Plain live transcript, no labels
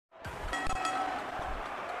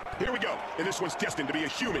Here we go, and this one's destined to be a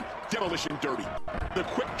human demolition derby. The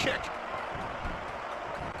quick kick.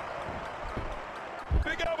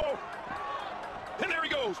 Big elbow. And there he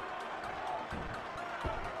goes.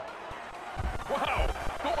 Wow,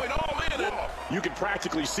 going all in. You can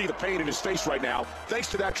practically see the pain in his face right now,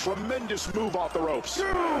 thanks to that tremendous move off the ropes.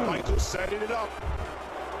 Michaels setting it up.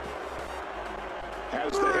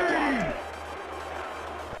 Has the headlock.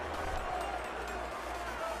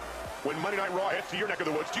 When Monday Night Raw heads to your neck of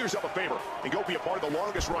the woods, do yourself a favor and go be a part of the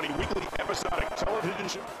longest-running weekly episodic television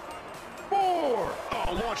show. 4.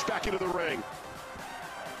 Oh, launch back into the ring.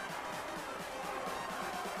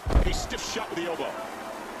 A stiff shot with the elbow.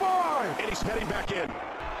 5. And he's heading back in.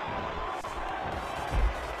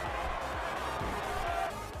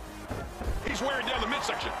 He's wearing down the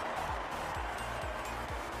midsection.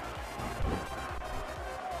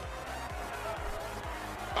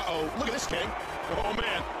 Uh-oh, look at this, King. Oh,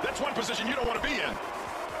 man, that's one position you don't want to be in.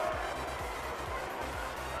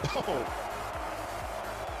 Oh.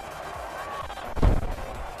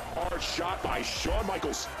 Hard shot by Shawn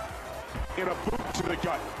Michaels. And a boot to the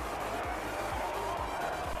gut.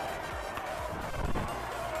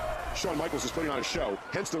 Shawn Michaels is putting on a show,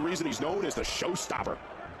 hence the reason he's known as the showstopper.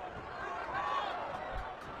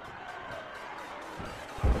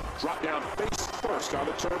 Drop down face first on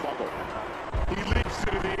the turnbuckle. He leaps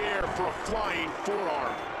into the air for a flying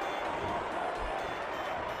forearm.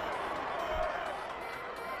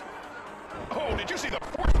 Oh, did you see the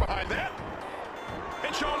force behind that?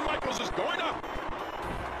 And Shawn Michaels is going up.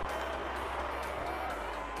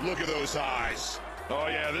 Look at those eyes. Oh,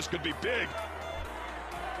 yeah, this could be big.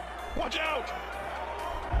 Watch out!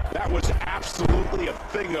 That was absolutely a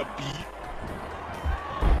thing of beauty.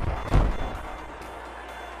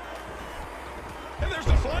 And there's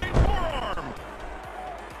the flying forearm.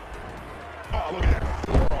 Oh, look at that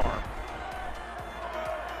forearm.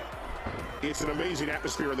 It's an amazing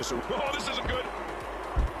atmosphere in this room. Oh, this isn't good.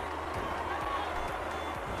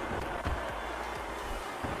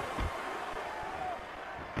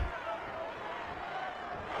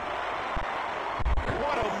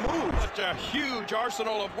 A huge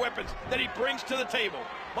arsenal of weapons that he brings to the table.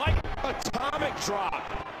 Mike, atomic drop.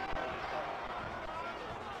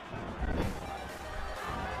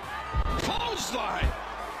 Clothesline.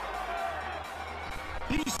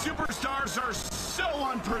 These superstars are so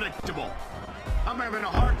unpredictable. I'm having a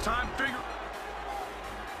hard time figuring.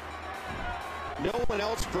 No one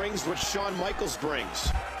else brings what Shawn Michaels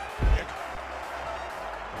brings.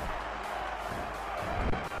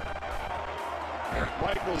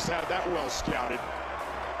 Michaels had that well scouted.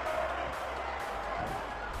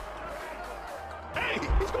 Hey,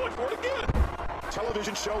 he's going for it again.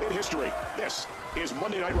 Television show in history. This is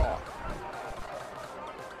Monday Night Raw.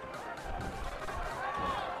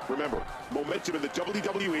 Remember, momentum in the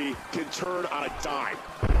WWE can turn on a dime.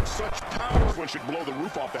 Such power, one should blow the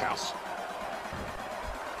roof off the house.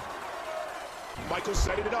 Michaels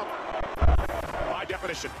setting it up. High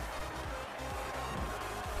definition.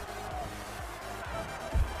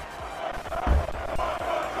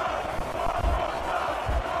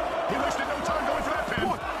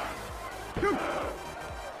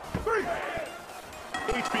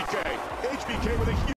 HBK with a huge